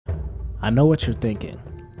I know what you're thinking.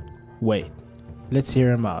 Wait, let's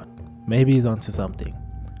hear him out. Maybe he's onto something.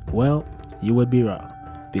 Well, you would be wrong,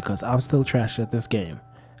 because I'm still trash at this game,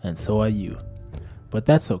 and so are you. But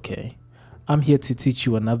that's okay. I'm here to teach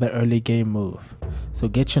you another early game move, so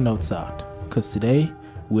get your notes out, cause today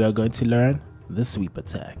we are going to learn the sweep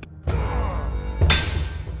attack.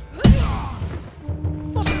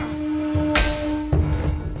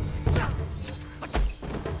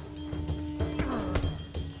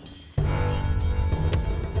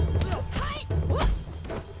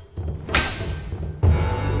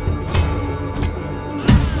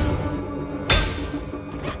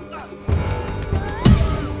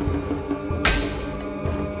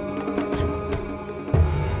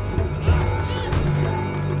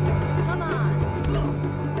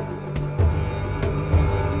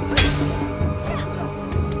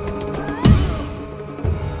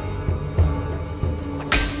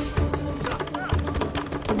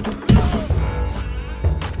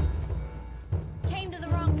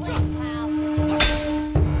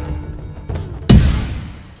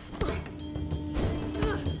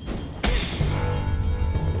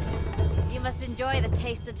 Enjoy the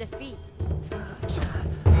taste of defeat.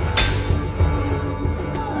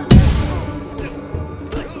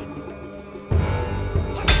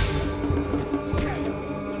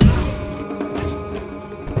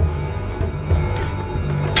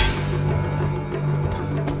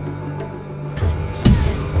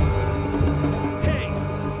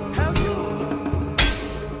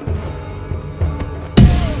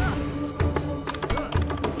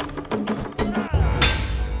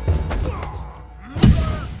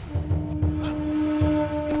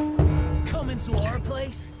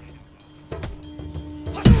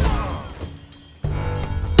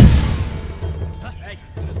 Hey,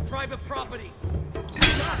 this is private property.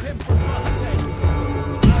 Stop him for fuck's sake.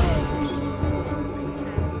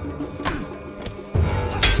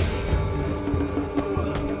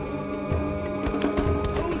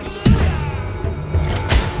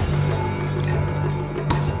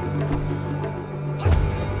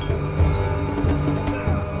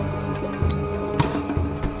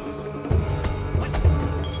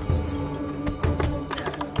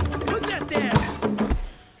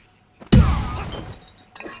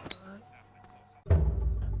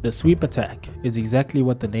 The sweep attack is exactly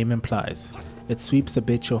what the name implies. It sweeps a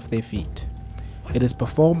bitch off their feet. It is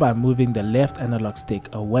performed by moving the left analog stick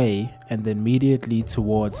away and then immediately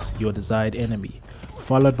towards your desired enemy,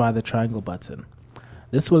 followed by the triangle button.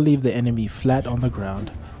 This will leave the enemy flat on the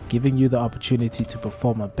ground, giving you the opportunity to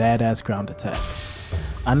perform a badass ground attack.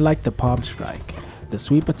 Unlike the palm strike, the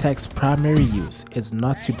sweep attack's primary use is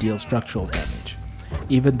not to deal structural damage,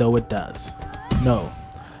 even though it does. No,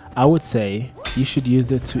 I would say you should use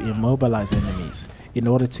it to immobilize enemies in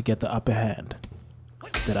order to get the upper hand.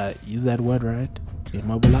 Did I use that word right?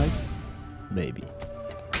 Immobilize? Maybe.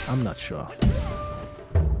 I'm not sure.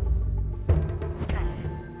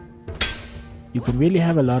 You can really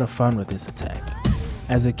have a lot of fun with this attack,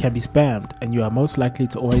 as it can be spammed and you are most likely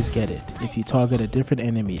to always get it if you target a different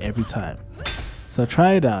enemy every time. So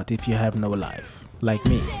try it out if you have no life, like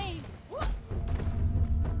me.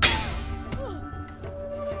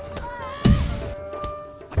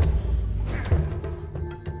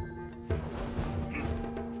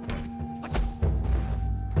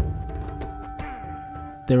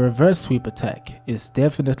 The reverse sweep attack is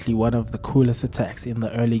definitely one of the coolest attacks in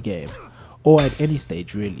the early game, or at any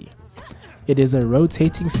stage really. It is a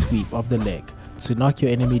rotating sweep of the leg to knock your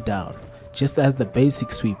enemy down, just as the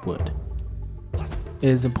basic sweep would. It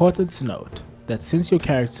is important to note that since your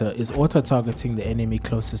character is auto-targeting the enemy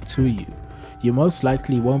closest to you, you most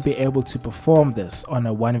likely won't be able to perform this on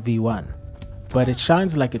a 1v1, but it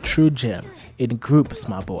shines like a true gem in groups,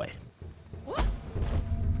 my boy.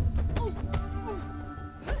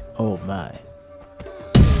 Oh my.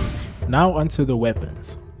 Now onto the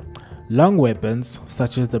weapons. Long weapons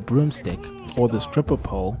such as the broomstick or the stripper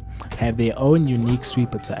pole have their own unique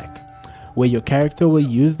sweep attack, where your character will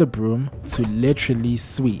use the broom to literally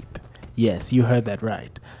sweep. Yes, you heard that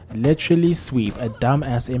right. Literally sweep a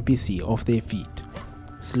dumbass NPC off their feet.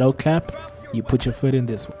 Slow clap, you put your foot in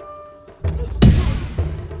this one.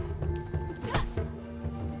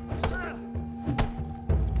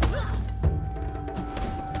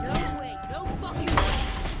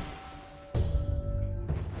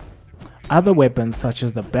 Other weapons such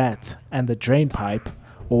as the bat and the drain pipe,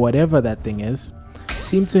 or whatever that thing is,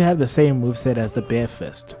 seem to have the same moveset as the bare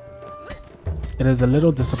fist. It is a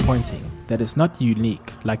little disappointing that it's not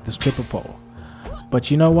unique like the stripper pole, but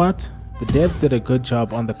you know what? The devs did a good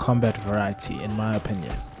job on the combat variety in my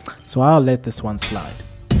opinion, so I'll let this one slide.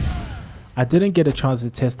 I didn't get a chance to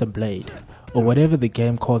test the blade, or whatever the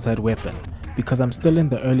game calls that weapon, because I'm still in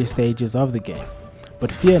the early stages of the game.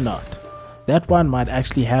 But fear not, that one might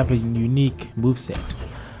actually have a unique moveset.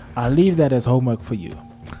 I'll leave that as homework for you.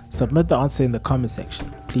 Submit the answer in the comment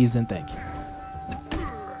section, please and thank you.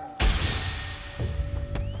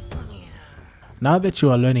 Now that you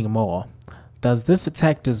are learning more, does this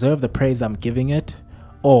attack deserve the praise I'm giving it,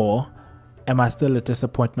 or am I still a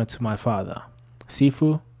disappointment to my father?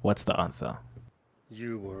 Sifu, what's the answer?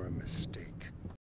 You were a mistake.